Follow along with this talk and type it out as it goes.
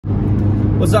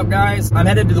What's up, guys? I'm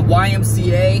headed to the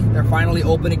YMCA. They're finally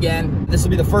open again. This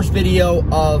will be the first video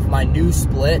of my new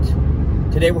split.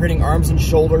 Today we're hitting arms and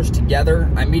shoulders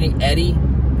together. I'm meeting Eddie.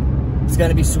 It's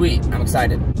gonna be sweet. I'm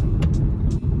excited.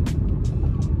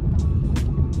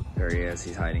 There he is.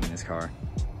 He's hiding in his car.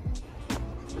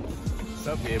 What's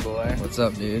up, gay boy? What's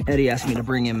up, dude? Eddie asked me to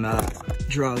bring him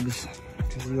drugs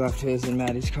because he left his in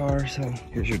Maddie's car, so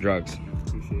here's your drugs.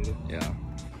 Appreciate it. Yeah.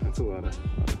 That's a lot of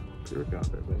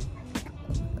pre-workout there, buddy.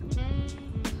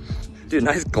 Dude,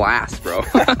 nice glass, bro.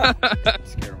 Scare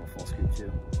him a full scoop,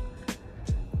 too.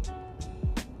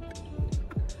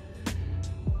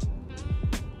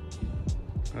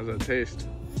 How's that taste?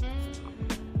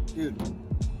 Dude,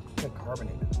 it's like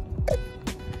carbonated.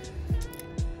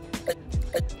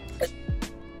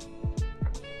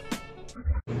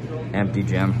 Empty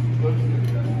gym.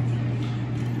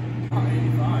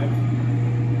 45.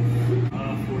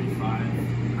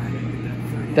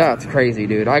 That's crazy,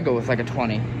 dude. I go with like a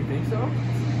 20. You think so?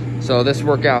 So this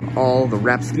workout, all the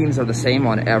rep schemes are the same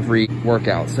on every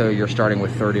workout. So you're starting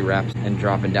with 30 reps and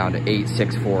dropping down to 8,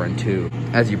 6, 4, and 2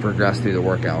 as you progress through the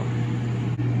workout.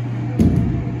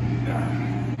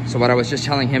 So what I was just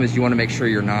telling him is you want to make sure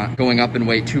you're not going up in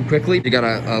weight too quickly. You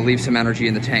gotta leave some energy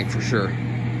in the tank for sure.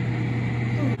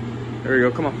 There you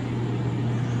go, come on.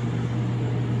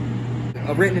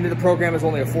 Written into the program is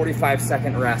only a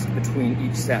 45-second rest between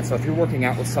each set. So if you're working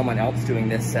out with someone else doing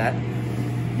this set,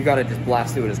 you gotta just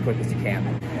blast through it as quick as you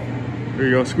can. There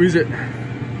you go, squeeze it.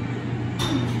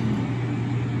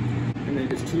 And then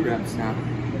just 2 reps now.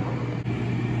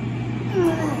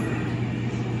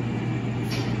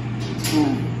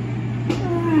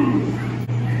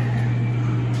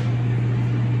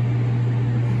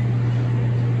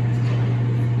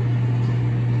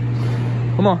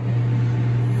 Come on.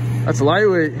 That's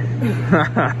lightweight.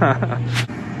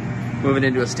 Moving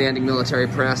into a standing military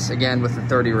press, again with the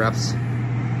 30 reps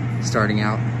starting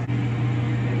out.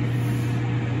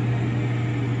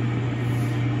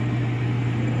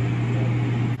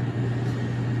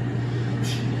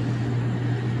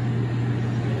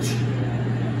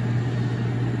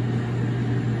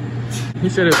 He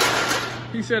said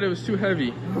it was too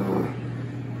heavy.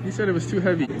 He said it was too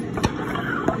heavy.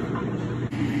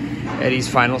 Eddie's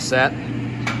final set.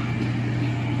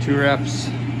 2 reps.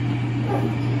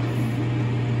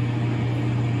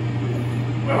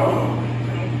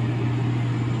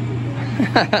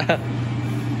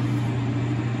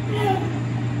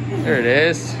 There it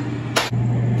is.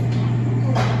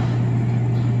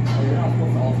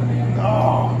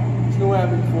 Oh, there's no way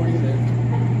I'm in 40 there.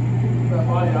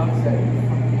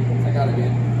 I got it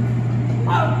in.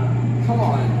 Come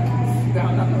on.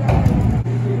 Down.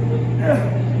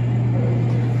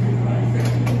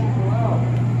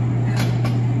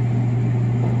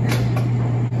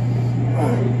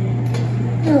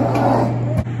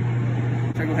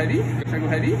 Should I go heavy? Should I go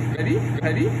heavy?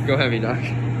 Heavy? Go heavy, Doc.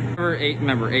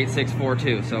 Remember, 8, 6, 4,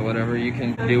 2. So whatever you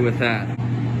can do with that.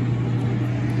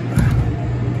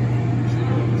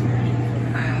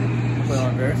 I'll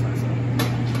embarrass myself.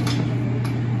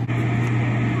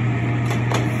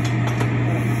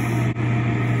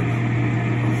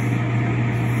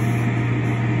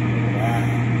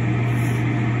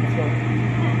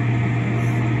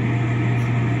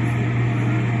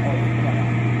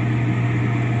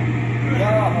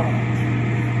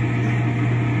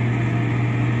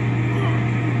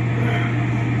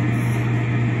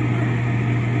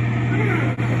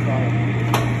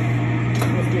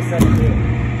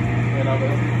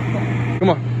 Come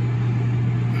on.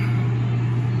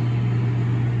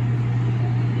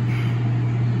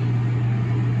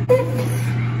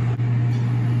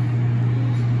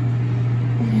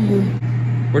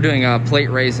 We're doing plate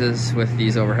raises with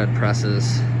these overhead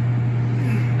presses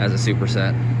as a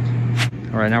superset.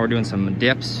 All right, now we're doing some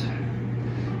dips.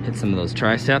 Hit some of those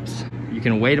triceps. You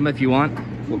can weight them if you want.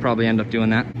 We'll probably end up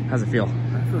doing that. How's it feel?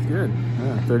 That feels good.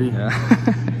 Yeah, 30. Yeah.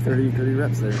 30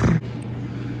 reps there.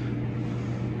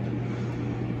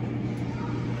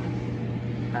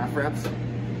 Half reps.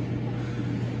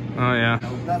 Oh yeah.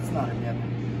 No, that's not a dip.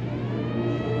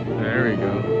 There we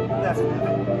go. That's a dip.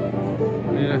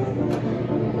 Yeah.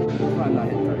 I'm not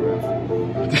hitting 30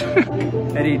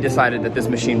 reps. Eddie decided that this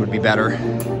machine would be better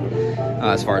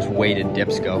as far as weighted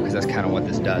dips go, because that's kind of what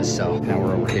this does. So now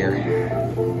we're over here.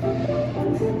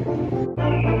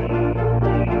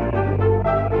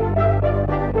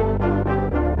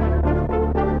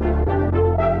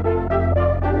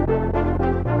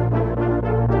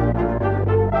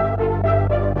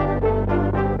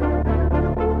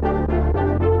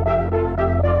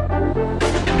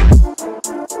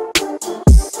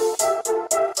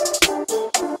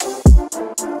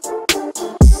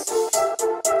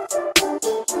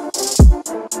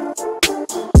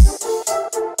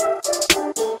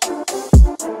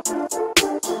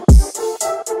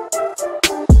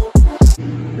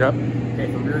 Yep. Okay,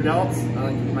 for rear delts, I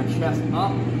like to get my chest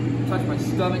up, touch my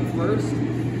stomach first,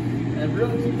 and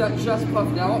really keep that chest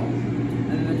puffed out.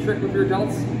 And then the trick with rear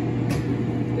delts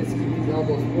is to keep these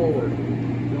elbows forward.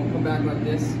 You don't come back like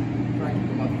this, try and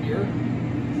keep them up here.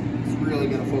 It's really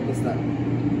gonna focus that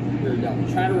rear delt.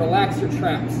 Try to relax your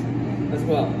traps as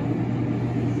well.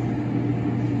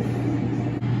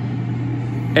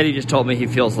 Eddie just told me he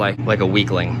feels like a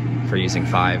weakling for using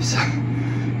fives.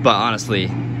 But honestly,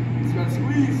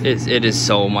 it is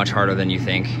so much harder than you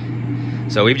think.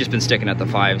 So we've just been sticking at the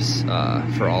fives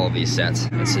for all of these sets.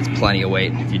 It's plenty of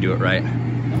weight if you do it right.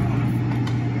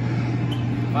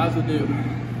 Fives will do.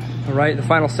 All right, the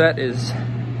final set is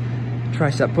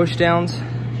tricep push downs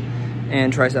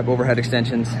and tricep overhead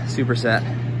extensions, superset.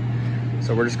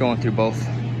 So we're just going through both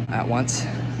at once.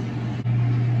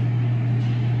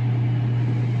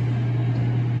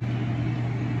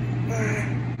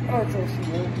 Oh, it's so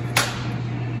smooth.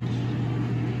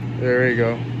 There you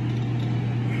go.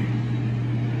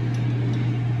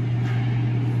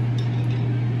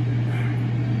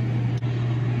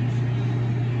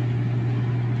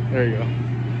 There you go.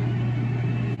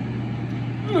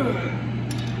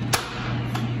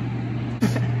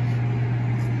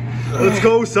 Let's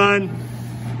go, son.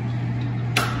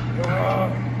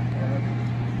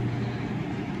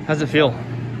 How's it feel?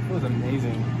 It was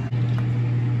amazing.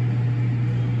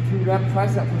 2 rep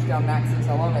tricep push down maxes.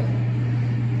 I love it.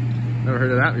 Never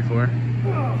heard of that before.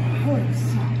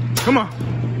 Come on.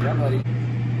 Yeah, buddy.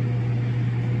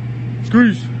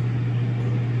 Squeeze.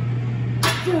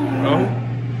 Oh.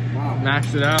 Wow.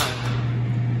 Maxed it out.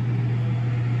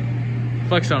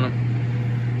 Flex on him.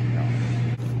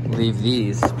 Leave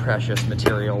these precious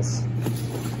materials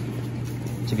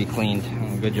to be cleaned.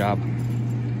 Oh, good job. I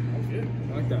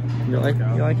like that. You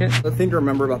like it? The thing to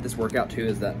remember about this workout too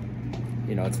is that,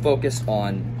 you know, it's focused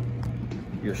on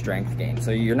your strength gain. So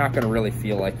you're not going to really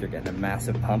feel like you're getting a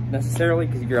massive pump necessarily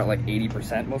because you're at like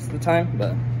 80% most of the time,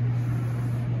 but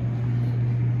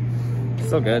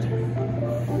still good.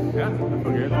 Yeah, I feel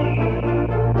good.